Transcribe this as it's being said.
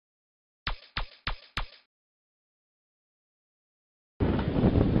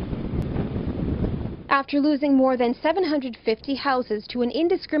After losing more than 750 houses to an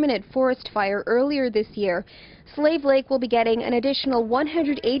indiscriminate forest fire earlier this year, Slave Lake will be getting an additional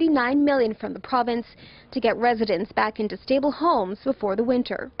 $189 million from the province to get residents back into stable homes before the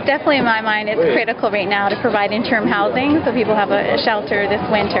winter. Definitely in my mind it's critical right now to provide interim housing so people have a shelter this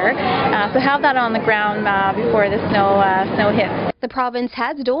winter. So have that on the ground before the snow hits. The province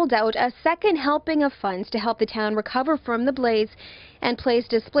has doled out a second helping of funds to help the town recover from the blaze and place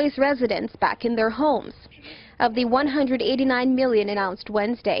displaced residents back in their homes. Of the $189 million announced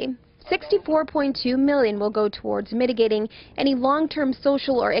Wednesday, $64.2 million will go towards mitigating any long-term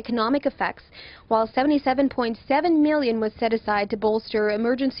social or economic effects, while $77.7 million was set aside to bolster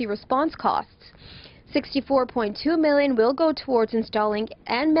emergency response costs. $64.2 million will go towards installing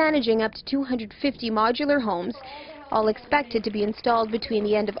and managing up to 250 modular homes, all expected to be installed between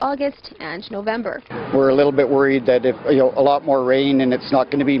the end of August and November. We're a little bit worried that if a lot more rain and it's not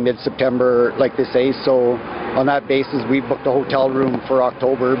going to be mid-September like they say, so on that basis we booked a hotel room for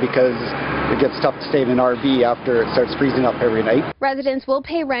October because it gets tough to stay in an RV after it starts freezing up every night. Residents will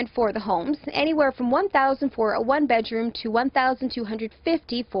pay rent for the homes, anywhere from $1,000 for a one-bedroom to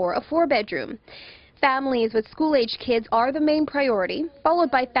 $1,250 for a four-bedroom. Families with school-age kids are the main priority,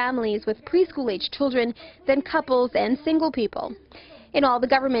 followed by families with preschool-age children, then couples and single people. In all, the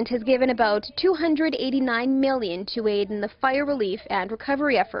government has given about $289 million to aid in the fire relief and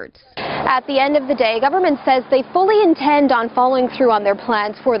recovery efforts. At the end of the day, government says they fully intend on following through on their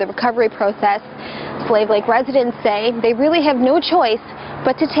plans for the recovery process. Slave Lake residents say they really have no choice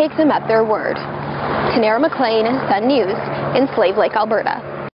but to take them at their word. Tanera McLean, Sun News, in Slave Lake, Alberta.